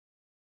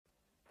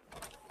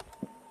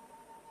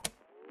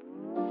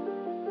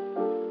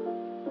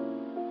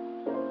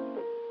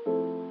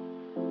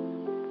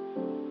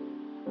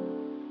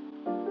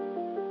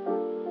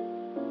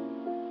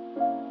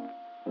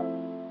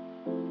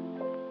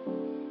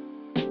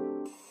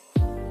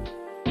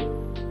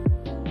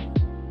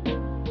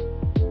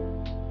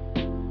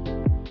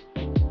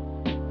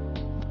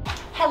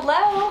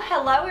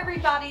Hello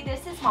everybody,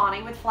 this is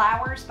Monty with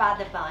Flowers by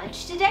the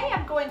Bunch. Today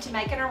I'm going to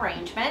make an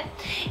arrangement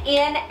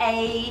in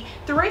a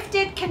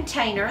thrifted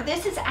container.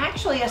 This is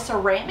actually a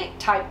ceramic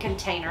type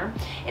container.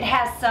 It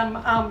has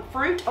some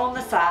fruit on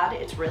the side.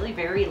 It's really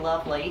very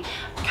lovely.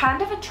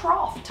 Kind of a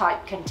trough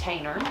type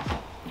container.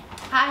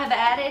 I have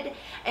added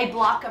a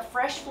block of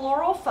fresh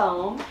floral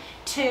foam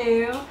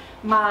to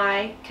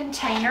my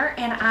container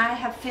and I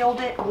have filled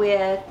it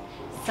with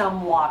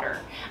some water.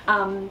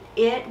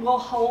 It will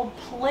hold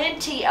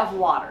plenty of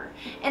water,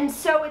 and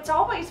so it's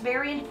always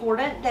very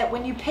important that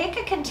when you pick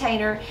a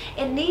container,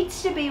 it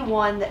needs to be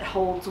one that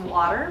holds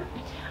water.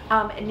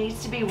 It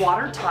needs to be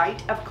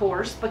watertight, of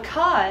course,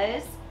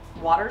 because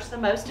water's the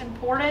most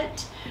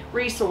important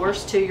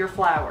resource to your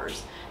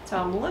flowers. So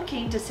I'm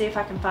looking to see if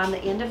I can find the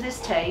end of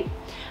this tape.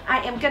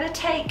 I am going to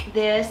take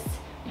this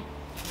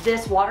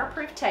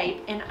waterproof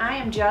tape and I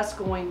am just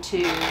going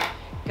to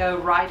go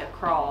right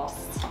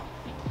across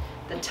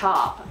the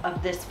top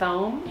of this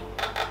foam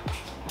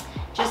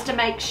just to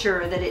make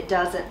sure that it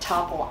doesn't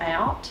topple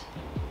out.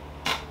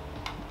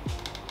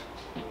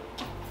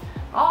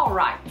 All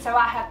right, so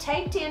I have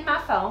taped in my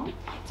foam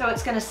so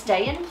it's going to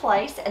stay in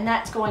place, and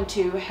that's going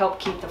to help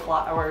keep the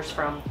flowers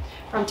from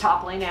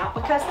toppling out,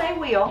 because they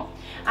will.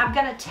 I'm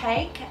going to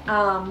take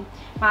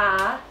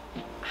my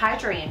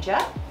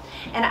hydrangea,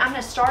 and I'm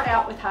going to start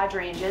out with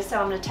hydrangeas.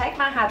 So I'm going to take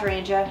my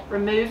hydrangea,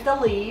 remove the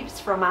leaves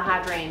from my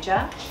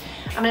hydrangea.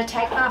 I'm going to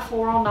take my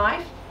floral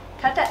knife,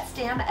 cut that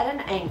stem at an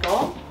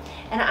angle,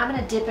 and I'm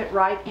going to dip it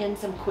right in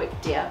some quick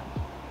dip.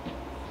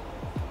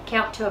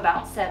 Count to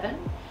about 7.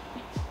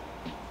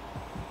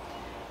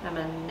 I'm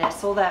going to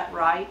nestle that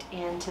right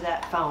into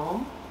that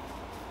foam.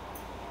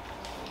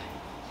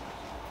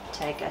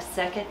 Take a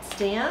second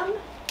stem,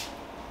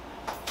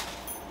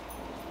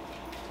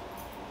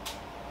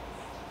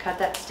 cut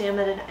that stem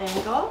at an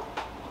angle,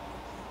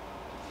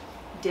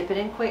 dip it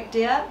in quick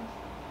dip.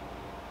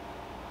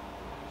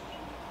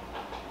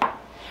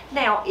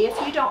 Now, if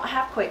you don't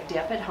have quick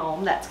dip at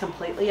home, that's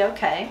completely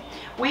okay.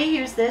 We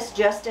use this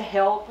just to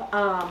help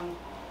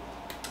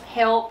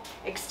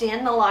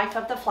extend the life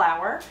of the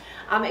flower.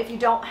 If you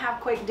don't have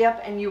quick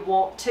dip and you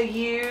want to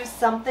use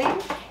something,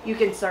 you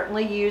can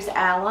certainly use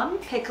alum,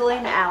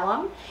 pickling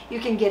alum. You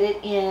can get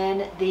it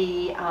in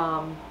the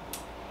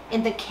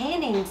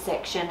canning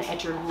section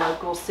at your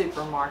local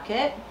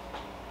supermarket.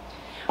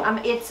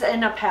 It's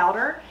in a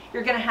powder.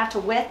 You're going to have to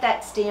wet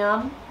that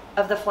stem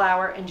of the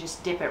flower and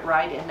just dip it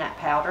right in that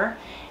powder.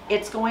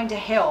 It's going to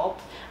help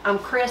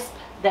crisp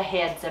the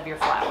heads of your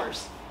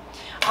flowers.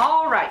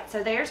 All right,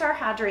 so there's our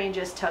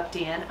hydrangeas tucked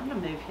in. I'm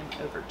going to move him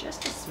over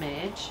just a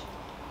smidge.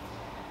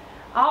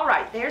 All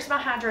right, there's my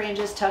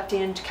hydrangeas tucked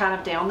in kind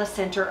of down the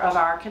center of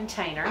our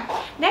container.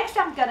 Next,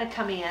 I'm going to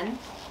come in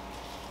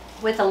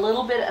with a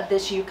little bit of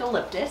this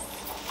eucalyptus.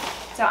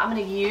 So I'm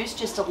going to use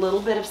just a little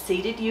bit of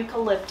seeded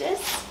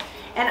eucalyptus,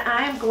 and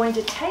I am going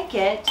to take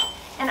it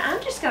and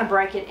I'm just going to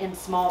break it in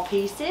small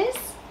pieces,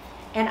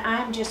 and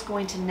I'm just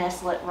going to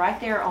nestle it right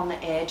there on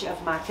the edge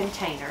of my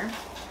container.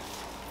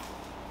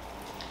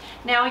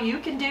 Now, you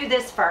can do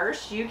this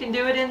first, you can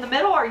do it in the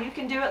middle, or you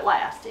can do it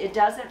last. It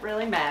doesn't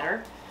really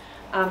matter.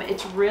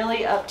 It's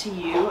really up to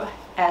you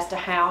as to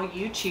how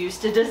you choose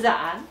to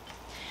design.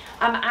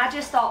 I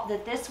just thought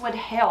that this would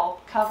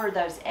help cover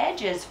those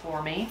edges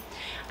for me.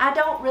 I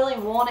don't really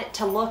want it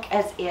to look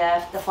as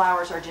if the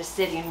flowers are just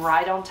sitting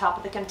right on top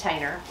of the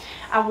container.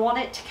 I want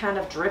it to kind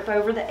of drip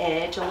over the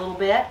edge a little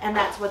bit, and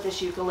that's what this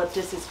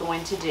eucalyptus is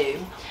going to do.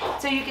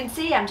 So you can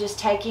see I'm just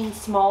taking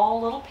small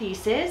little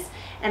pieces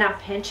and I'm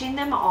pinching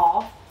them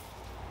off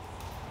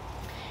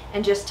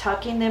and just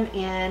tucking them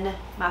in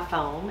my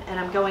foam, and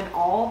I'm going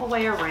all the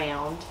way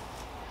around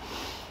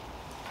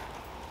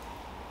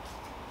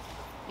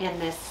in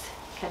this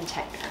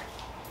container.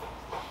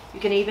 You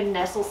can even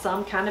nestle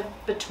some kind of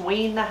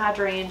between the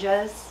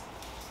hydrangeas.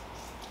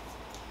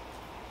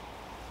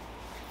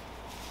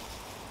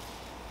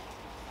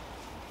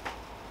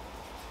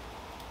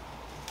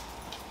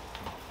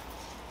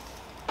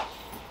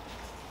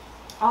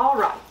 All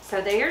right,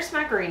 so there's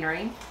my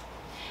greenery,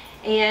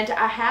 and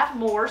I have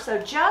more, so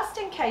just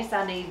in case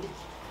I need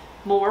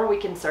more, we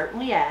can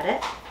certainly add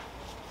it.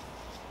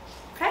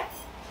 Okay.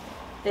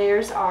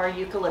 There's our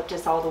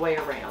eucalyptus all the way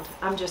around.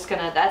 I'm just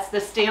gonna, that's the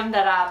stem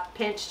that I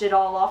pinched it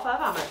all off of.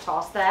 I'm gonna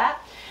toss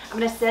that. I'm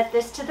gonna set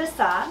this to the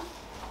side.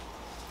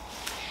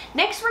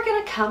 Next, we're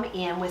gonna come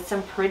in with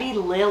some pretty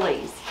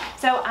lilies.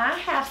 So I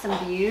have some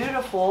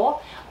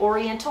beautiful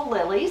oriental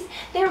lilies.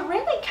 They're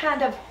really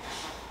kind of,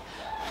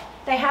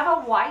 they have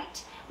a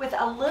white with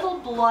a little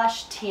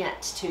blush tint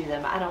to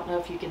them. I don't know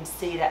if you can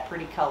see that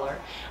pretty color,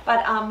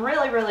 but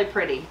really, really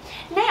pretty.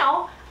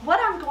 Now, what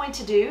I'm going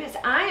to do is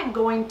I am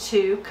going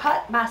to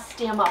cut my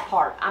stem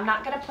apart. I'm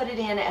not going to put it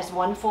in as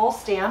one full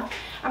stem.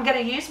 I'm going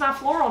to use my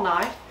floral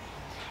knife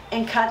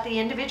and cut the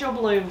individual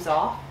blooms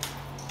off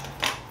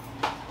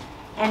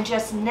and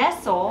just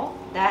nestle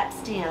that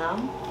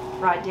stem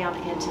right down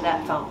into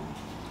that foam.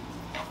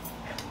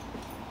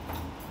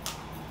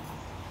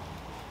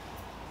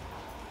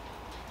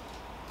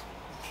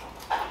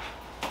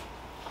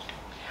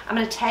 I'm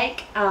going to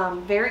take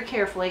very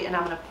carefully, and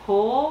I'm going to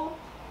pull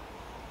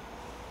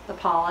the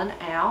pollen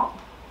out.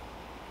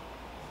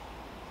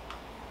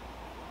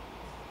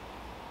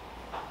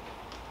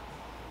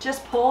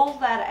 Just pull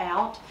that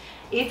out.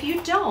 If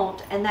you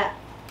don't, and that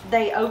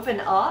they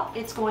open up,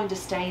 it's going to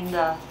stain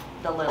the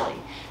lily.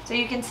 So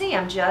you can see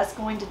I'm just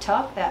going to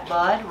tuck that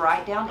bud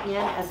right down in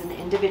as an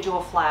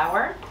individual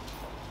flower.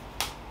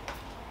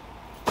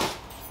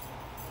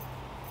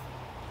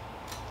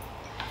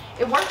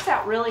 It works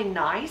out really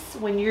nice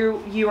when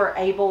you are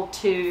able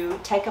to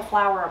take a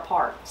flower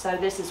apart. So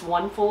this is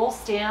one full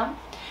stem.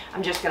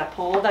 I'm just going to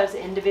pull those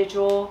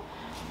the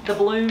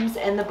blooms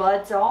and the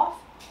buds off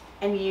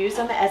and use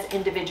them as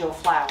individual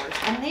flowers.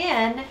 And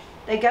then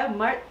they go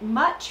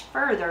much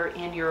further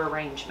in your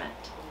arrangement.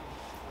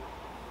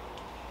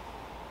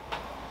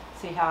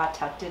 See how I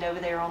tucked it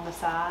over there on the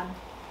side?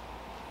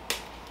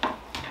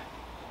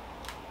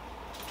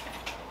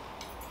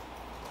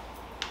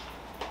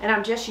 And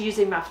I'm just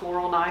using my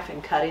floral knife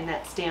and cutting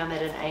that stem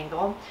at an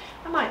angle.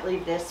 I might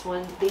leave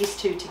these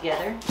two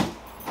together.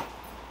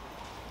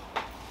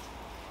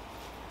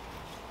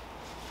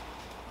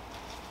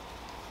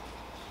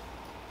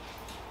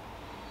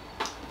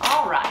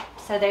 All right,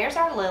 so there's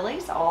our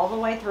lilies all the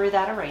way through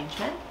that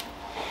arrangement.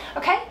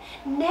 Okay,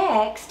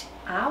 next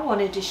I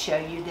wanted to show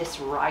you this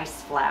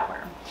rice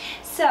flower.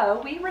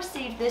 So we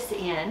received this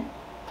in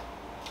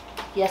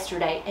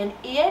yesterday, and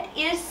it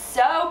is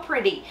so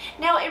pretty.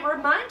 Now it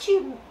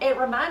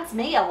reminds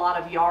me a lot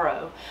of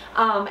yarrow,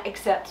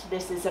 except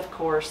this is of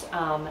course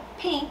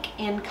pink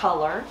in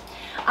color.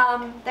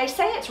 They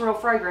say it's real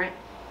fragrant,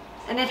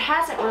 and it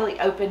hasn't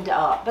really opened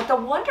up. But the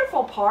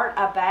wonderful part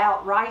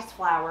about rice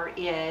flower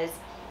is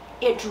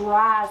it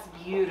dries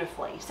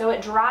beautifully. So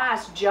it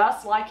dries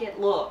just like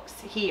it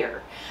looks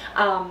here.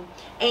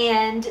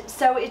 And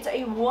so it's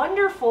a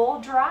wonderful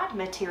dried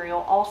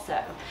material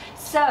also.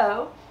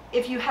 So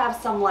if you have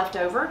some left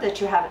over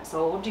that you haven't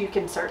sold, you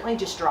can certainly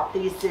just drop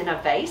these in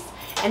a vase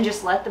and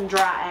just let them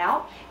dry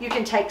out. You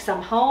can take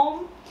some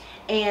home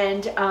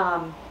and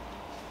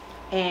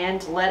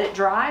let it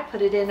dry.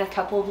 Put it in a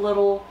couple of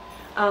little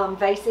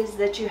vases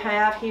that you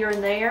have here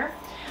and there.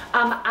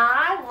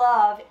 I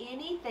love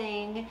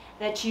anything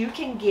that you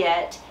can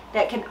get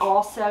that can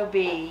also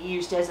be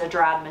used as a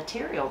dried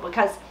material,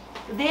 because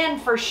then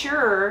for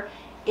sure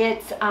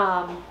its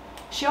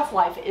shelf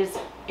life is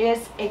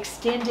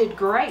extended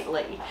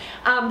greatly.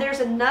 There's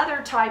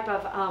another type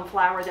of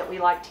flower that we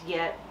like to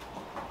get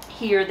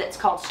here that's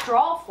called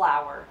straw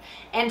flower,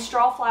 and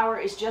straw flower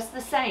is just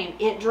the same.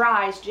 It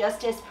dries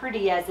just as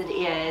pretty as it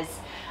is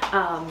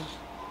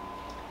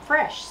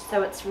fresh,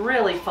 so it's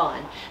really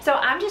fun. So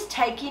I'm just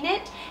taking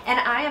it and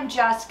I am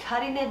just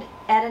cutting it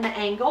at an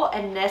angle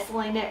and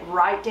nestling it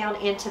right down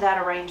into that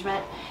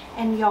arrangement,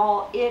 and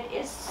y'all, it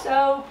is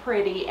so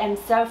pretty and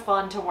so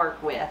fun to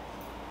work with.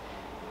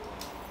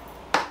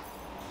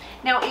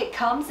 Now it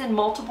comes in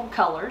multiple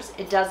colors.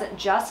 It doesn't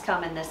just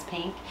come in this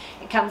pink.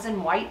 It comes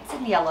in whites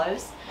and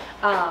yellows.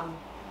 But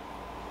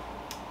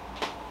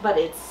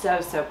it's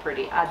so, so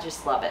pretty. I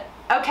just love it.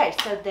 Okay,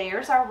 so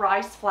there's our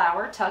rice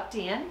flower tucked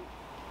in.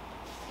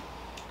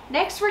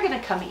 Next, we're going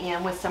to come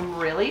in with some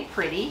really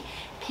pretty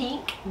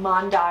pink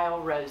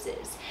mondial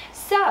roses.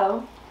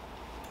 So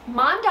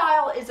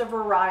mondial is a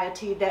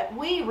variety that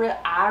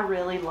I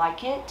really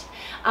like it.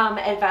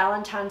 At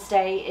Valentine's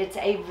Day, it's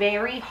a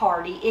very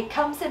hardy. It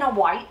comes in a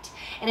white,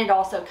 and it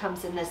also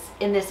comes in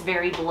this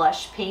very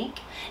blush pink.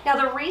 Now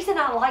the reason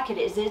I like it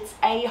is it's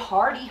a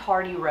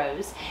hardy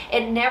rose.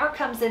 It never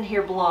comes in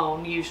here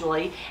blown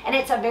usually, and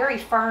it's a very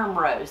firm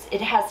rose. It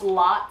has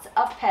lots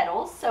of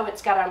petals, so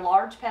it's got a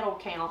large petal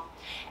count.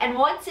 And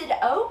once it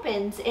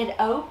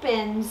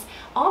opens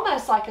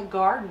almost like a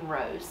garden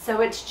rose.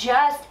 So it's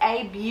just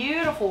a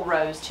beautiful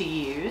rose to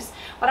use.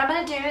 What I'm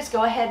going to do is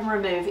go ahead and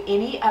remove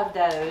any of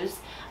those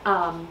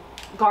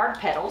guard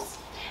petals.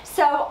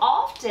 So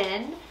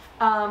often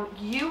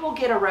you will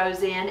get a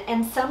rose in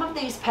and some of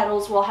these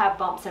petals will have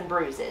bumps and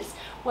bruises.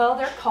 Well,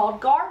 they're called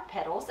guard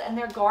petals, and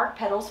they're guard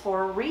petals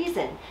for a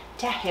reason,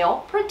 to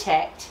help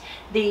protect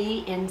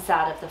the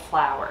inside of the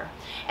flower.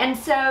 And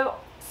so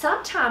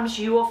sometimes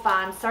you will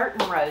find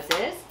certain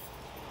roses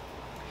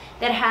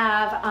that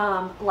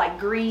have like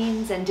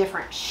greens and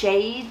different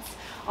shades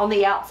on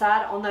the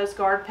outside on those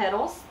guard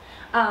petals.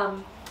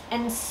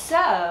 And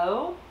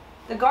so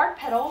the guard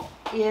petal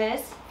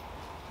is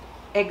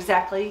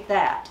exactly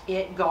that.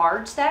 It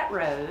guards that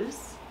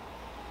rose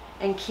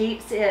and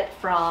keeps it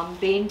from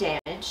being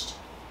damaged.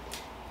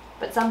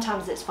 But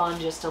sometimes it's fun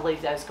just to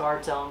leave those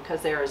guards on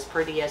because they're as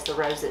pretty as the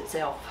rose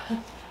itself.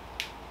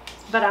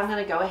 But I'm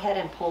going to go ahead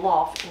and pull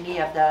off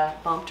any of the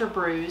bumped or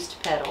bruised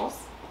petals.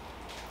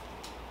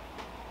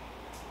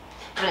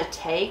 I'm going to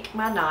take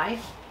my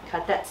knife,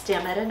 cut that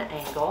stem at an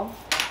angle,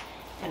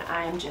 and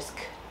I am just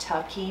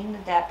tucking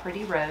that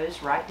pretty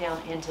rose right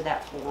down into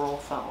that floral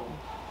foam.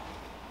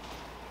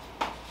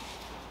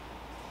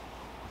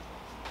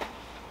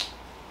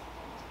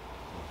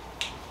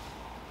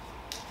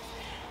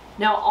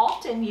 Now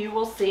often you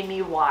will see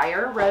me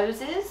wire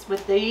roses.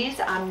 With these,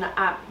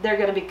 they're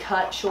going to be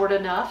cut short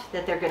enough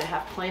that they're going to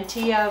have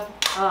plenty of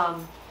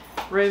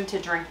room to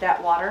drink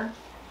that water.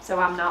 So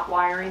I'm not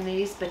wiring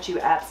these, but you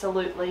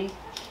absolutely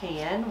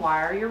can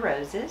wire your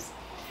roses.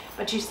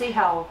 But you see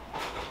how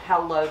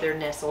low they're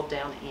nestled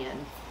down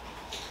in.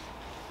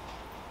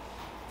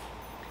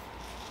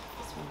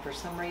 This one for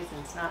some reason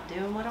is not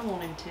doing what I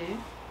want him to. Okay.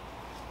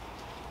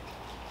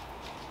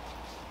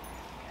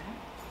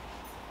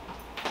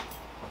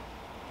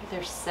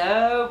 They're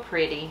so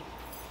pretty.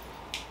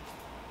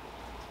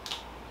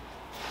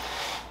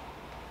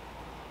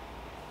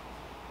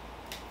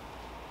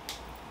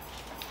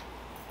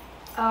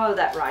 Oh,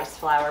 that rice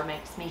flower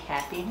makes me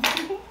happy.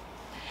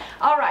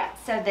 All right,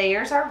 so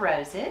there's our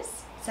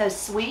roses. So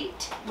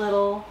sweet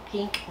little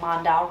pink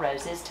Mondale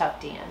roses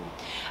tucked in.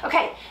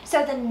 Okay,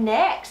 so the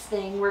next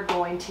thing we're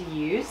going to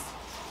use,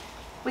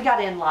 we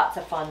got in lots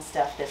of fun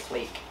stuff this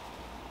week.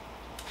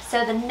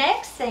 So the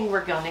next thing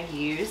we're going to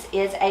use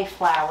is a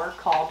flower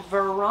called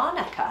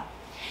Veronica.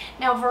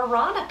 Now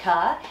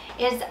Veronica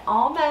is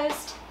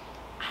almost,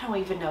 I don't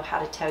even know how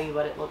to tell you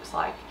what it looks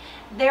like.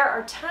 There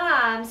are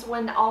times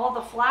when all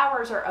the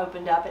flowers are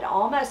opened up, it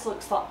almost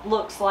looks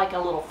like a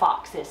little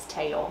fox's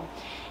tail.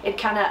 It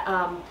kind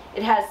of,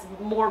 it has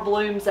more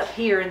blooms up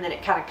here and then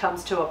it kind of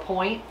comes to a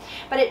point.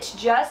 But it's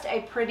just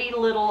a pretty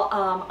little,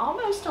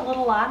 almost a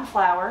little line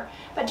flower,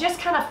 but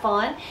just kind of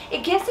fun.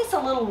 It gives us a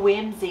little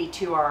whimsy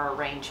to our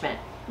arrangement.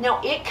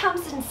 Now it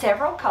comes in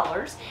several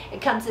colors.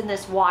 It comes in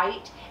this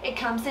white, it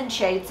comes in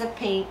shades of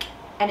pink,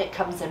 and it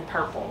comes in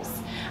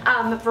purples.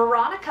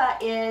 Veronica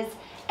is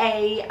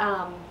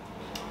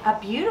a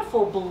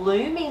beautiful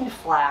blooming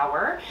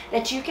flower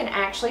that you can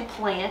actually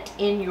plant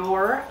in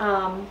your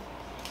own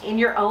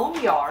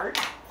yard.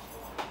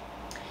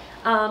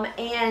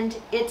 And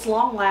it's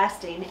long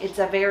lasting. It's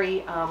a very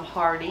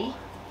hardy,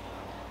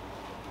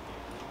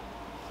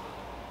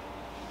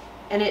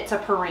 and it's a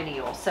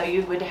perennial, so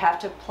you would have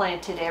to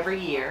plant it every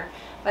year.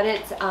 But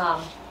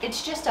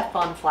it's just a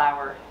fun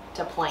flower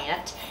to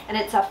plant, and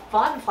it's a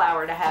fun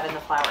flower to have in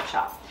the flower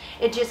shop.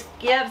 It just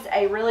gives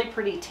a really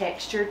pretty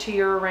texture to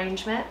your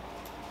arrangement,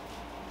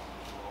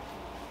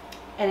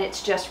 and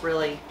it's just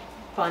really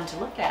fun to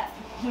look at.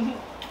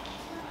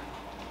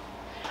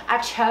 I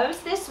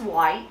chose this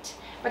white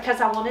because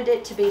I wanted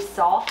it to be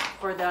soft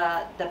for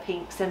the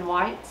pinks and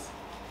whites.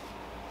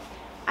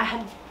 I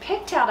had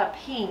picked out a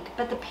pink,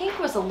 but the pink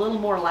was a little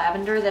more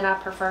lavender than I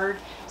preferred,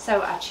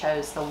 so I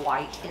chose the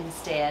white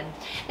instead.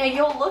 Now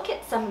you'll look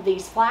at some of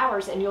these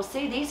flowers and you'll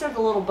see these are the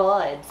little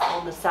buds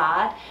on the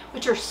side,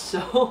 which are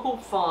so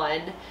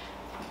fun.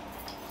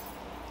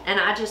 And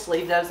I just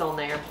leave those on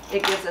there.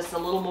 It gives us a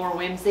little more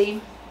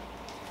whimsy,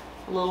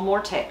 a little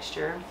more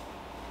texture.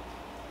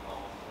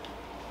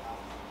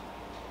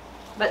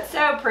 But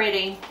so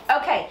pretty.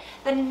 Okay,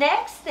 the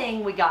next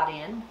thing we got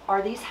in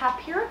are these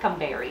hypericum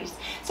berries.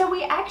 So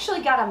we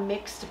actually got a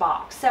mixed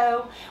box.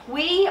 So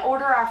we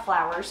order our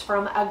flowers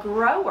from a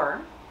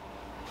grower,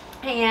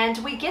 and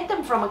we get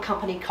them from a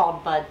company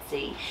called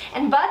Budsy.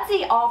 And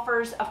Budsy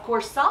offers, of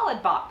course,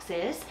 solid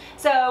boxes.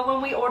 So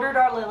when we ordered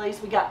our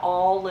lilies, we got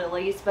all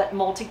lilies, but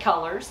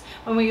multicolors.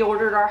 When we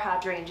ordered our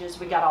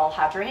hydrangeas, we got all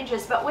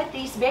hydrangeas. But with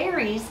these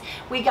berries,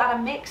 we got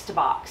a mixed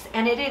box.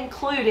 And it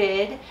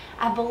included,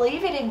 I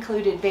believe it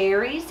included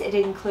berries, it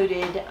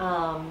included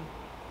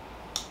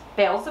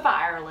bells of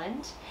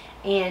Ireland,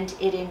 and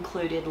it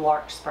included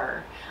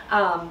larkspur.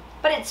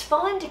 But it's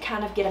fun to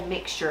kind of get a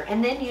mixture,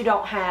 and then you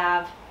don't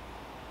have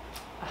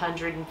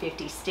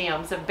 150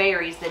 stems of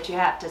berries that you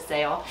have to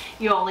sell.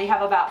 You only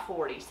have about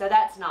 40, so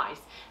that's nice.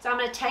 So I'm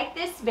going to take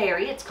this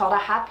berry, it's called a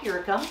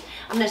hypericum.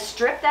 I'm going to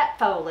strip that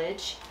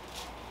foliage,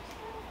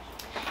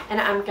 and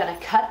I'm going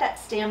to cut that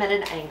stem at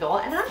an angle,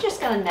 and I'm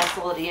just going to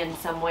nestle it in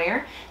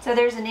somewhere. So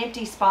there's an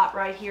empty spot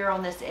right here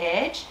on this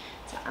edge,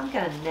 so I'm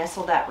going to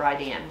nestle that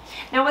right in.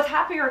 Now with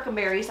hypericum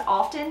berries,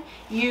 often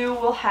you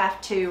will have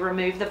to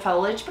remove the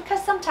foliage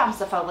because sometimes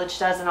the foliage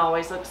doesn't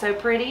always look so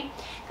pretty.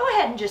 Go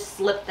ahead and just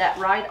slip that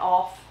right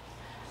off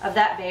of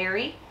that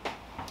berry.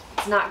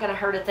 It's not going to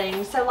hurt a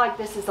thing. So like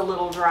this is a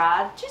little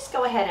dried, just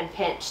go ahead and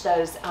pinch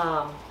those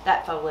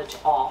that foliage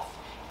off.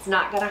 It's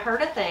not going to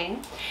hurt a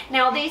thing.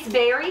 Now these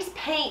berries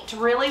paint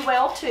really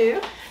well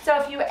too.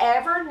 So if you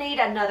ever need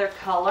another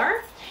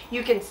color,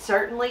 you can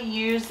certainly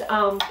use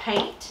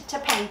paint to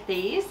paint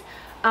these.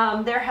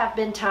 There have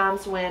been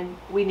times when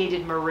we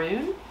needed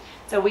maroon.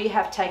 So we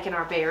have taken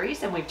our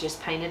berries and we've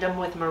just painted them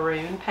with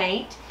maroon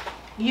paint.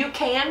 You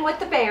can, with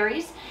the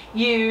berries,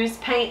 use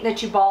paint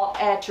that you bought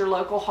at your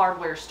local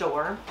hardware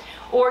store,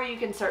 or you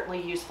can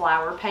certainly use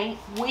flower paint.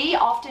 We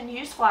often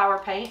use flower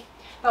paint,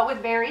 but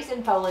with berries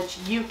and foliage,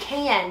 you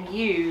can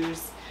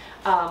use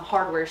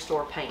hardware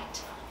store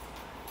paint.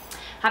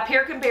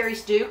 Hypericum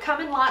berries do come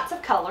in lots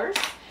of colors.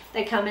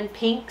 They come in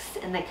pinks,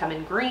 and they come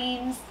in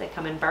greens, they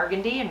come in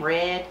burgundy and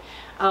red,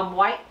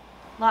 white,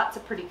 lots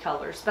of pretty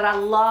colors, but I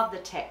love the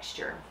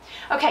texture.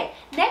 Okay,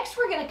 next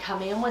we're going to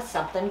come in with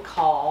something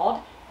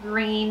called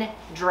green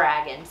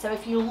dragon. So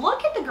if you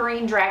look at the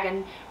green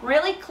dragon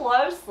really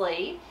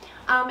closely,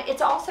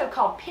 It's also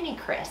called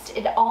pennycrest.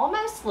 It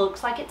almost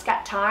looks like it's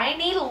got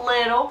tiny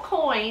little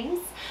coins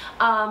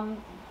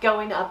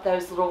going up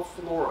those little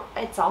floor.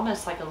 It's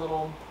almost like a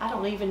little, I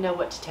don't even know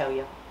what to tell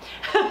you.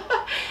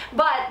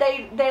 But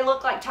they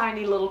look like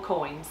tiny little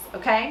coins,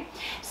 okay?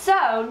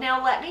 So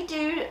now let me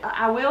do,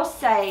 I will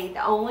say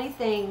the only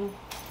thing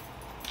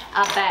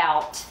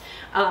about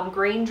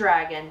Green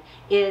Dragon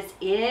is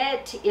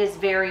it is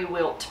very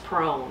wilt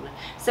prone.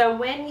 So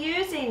when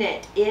using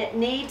it, it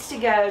needs to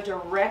go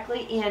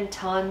directly in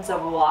tons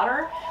of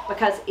water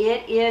because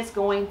it is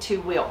going to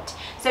wilt.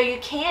 So you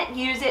can't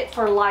use it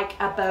for like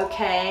a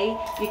bouquet.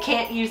 You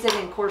can't use it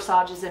in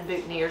corsages and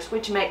boutonnieres,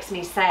 which makes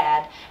me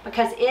sad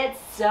because it's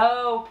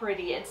so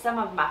pretty. It's some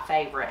of my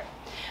favorite.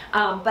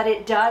 But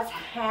it does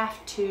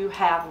have to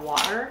have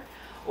water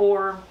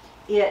or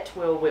it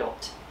will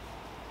wilt.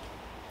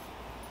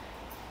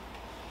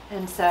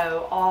 And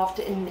so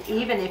often,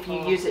 even if you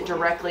use it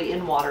directly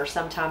in water,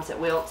 sometimes it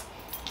wilts.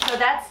 So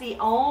that's the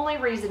only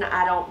reason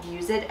I don't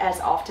use it as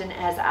often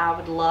as I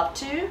would love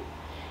to,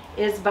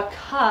 is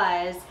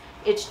because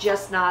it's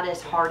just not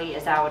as hardy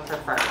as I would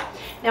prefer.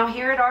 Now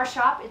here at our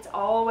shop, it's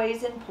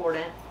always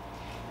important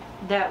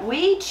that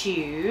we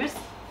choose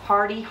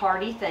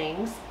hardy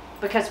things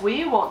because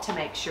we want to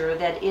make sure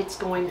that it's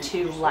going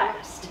to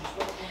last.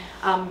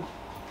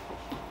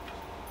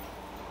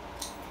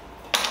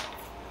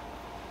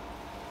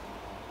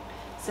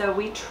 So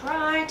we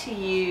try to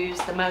use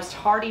the most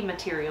hardy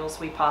materials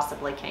we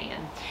possibly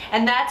can.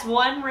 And that's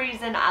one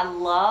reason I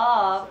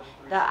love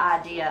the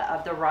idea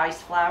of the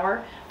rice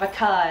flour,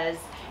 because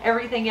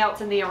everything else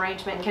in the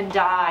arrangement can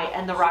die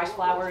and the rice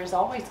flour is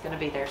always going to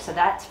be there. So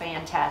that's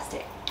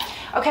fantastic.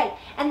 Okay,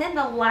 and then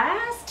the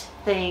last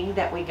thing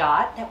that we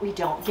got that we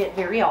don't get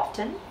very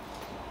often,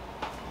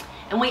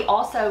 and we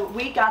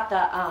got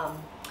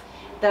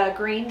the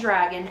Green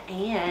Dragon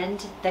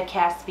and the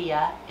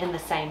Caspia in the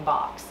same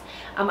box.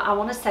 I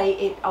want to say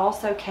it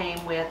also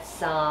came with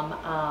some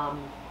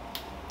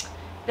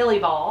Billy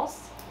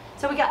balls.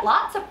 So we got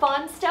lots of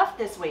fun stuff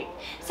this week.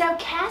 So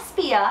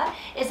Caspia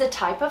is a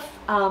type of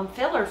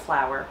filler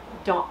flower.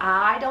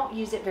 I don't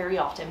use it very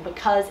often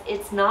because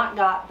it's not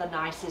got the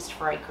nicest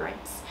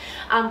fragrance.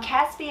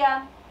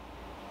 Caspia,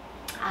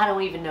 I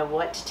don't even know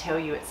what to tell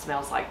you it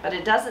smells like, but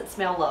it doesn't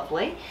smell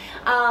lovely.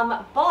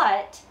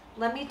 But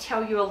let me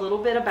tell you a little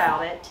bit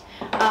about it.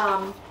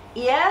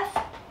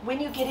 When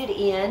you get it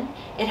in,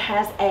 it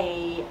has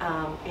a,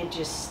 it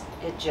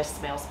just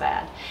smells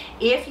bad.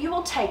 If you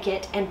will take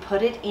it and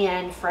put it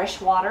in fresh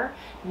water,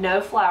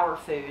 no flour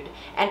food,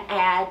 and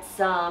add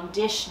some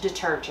dish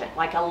detergent,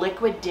 like a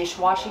liquid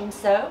dishwashing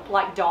soap,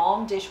 like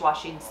Dawn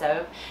dishwashing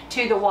soap,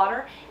 to the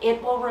water,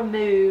 it will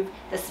remove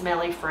the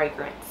smelly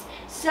fragrance.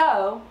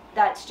 So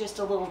that's just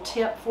a little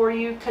tip for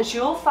you, because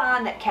you'll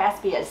find that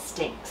Caspia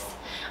stinks.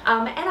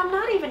 And I'm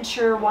not even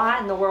sure why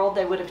in the world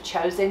they would have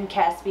chosen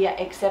Caspia,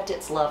 except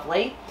it's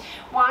lovely.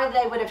 Why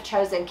they would have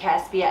chosen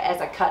Caspia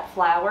as a cut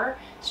flower,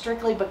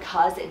 strictly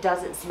because it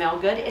doesn't smell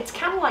good. It's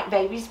kind of like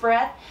baby's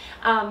breath.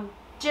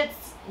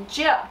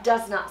 Gyp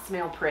does not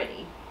smell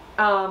pretty.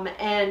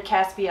 And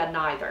Caspia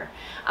neither.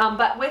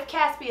 But with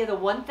Caspia, the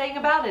one thing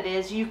about it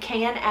is you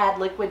can add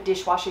liquid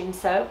dishwashing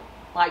soap,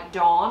 like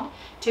Dawn,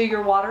 to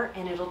your water,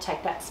 and it'll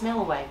take that smell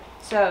away.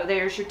 So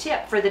there's your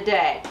tip for the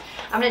day.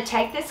 I'm going to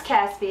take this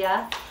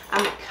Caspia,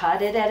 I'm going to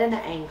cut it at an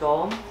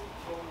angle,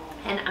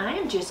 and I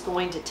am just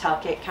going to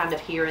tuck it kind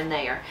of here and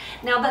there.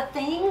 Now the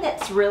thing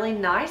that's really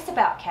nice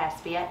about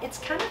Caspia, it's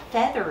kind of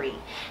feathery.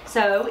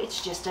 So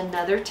it's just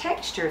another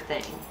texture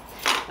thing.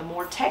 The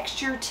more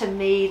texture to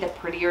me, the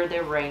prettier the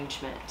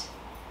arrangement.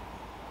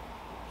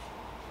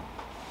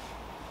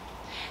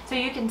 So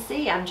you can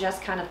see I'm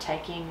just kind of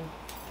taking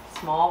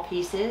small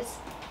pieces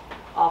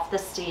off the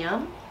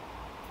stem,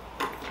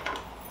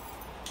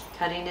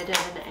 cutting it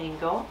at an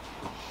angle,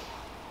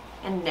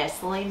 and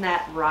nestling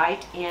that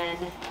right in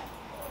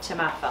to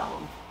my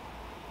phone.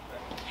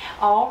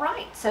 All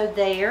right, so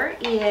there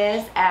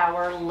is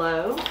our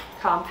low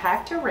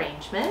compact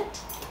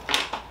arrangement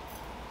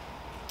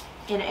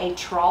in a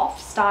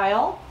trough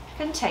style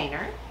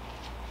container.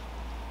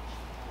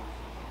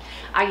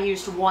 I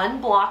used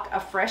 1 block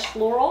of fresh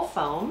floral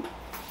foam.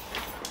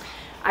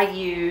 I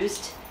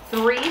used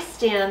 3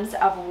 stems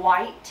of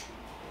white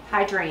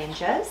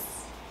hydrangeas.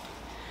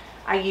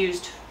 I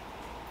used,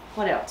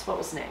 what else? What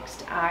was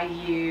next? I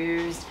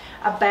used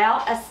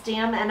about a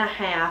stem and a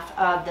half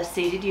of the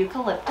seeded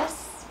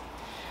eucalyptus.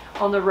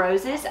 On the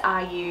roses,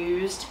 I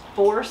used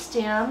 4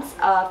 stems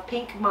of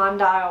pink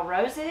mondial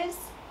roses.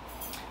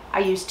 I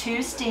used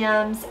 2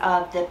 stems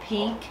of the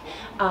pink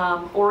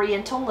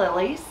oriental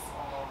lilies.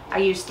 I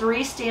used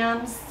 3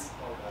 stems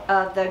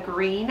of the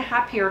green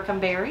hypericum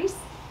berries.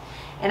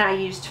 And I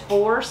used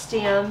 4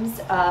 stems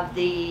of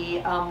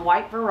the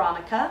white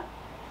veronica.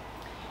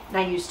 And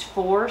I used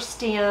 4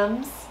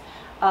 stems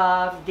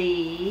of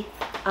the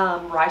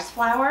rice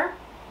flower.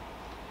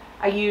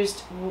 I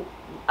used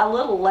a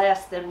little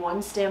less than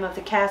 1 stem of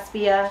the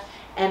Caspia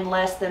and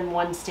less than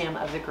 1 stem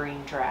of the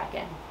Green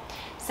Dragon.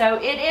 So So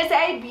it is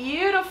a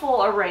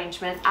beautiful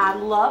arrangement. I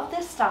love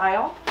this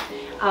style.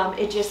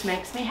 It just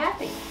makes me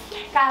happy.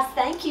 Guys,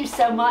 thank you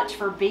so much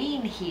for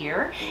being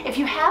here. If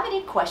you have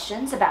any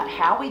questions about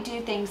how we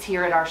do things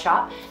here at our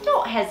shop,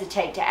 don't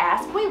hesitate to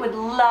ask. We would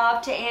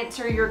love to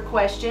answer your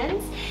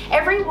questions.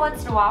 Every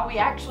once in a while, we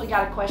actually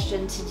got a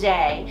question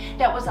today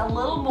that was a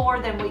little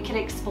more than we could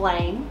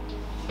explain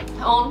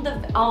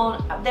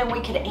than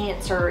we could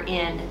answer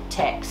in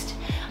text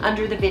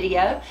under the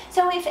video.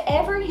 So if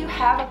ever you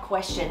have a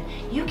question,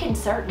 you can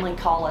certainly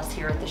call us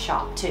here at the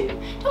shop too.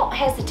 Don't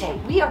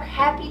hesitate. We are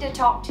happy to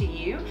talk to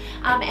you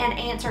and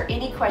answer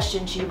any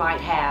questions you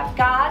might have.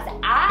 Guys,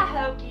 I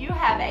hope you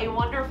have a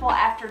wonderful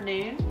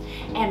afternoon,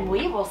 and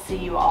we will see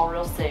you all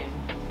real soon.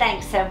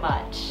 Thanks so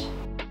much.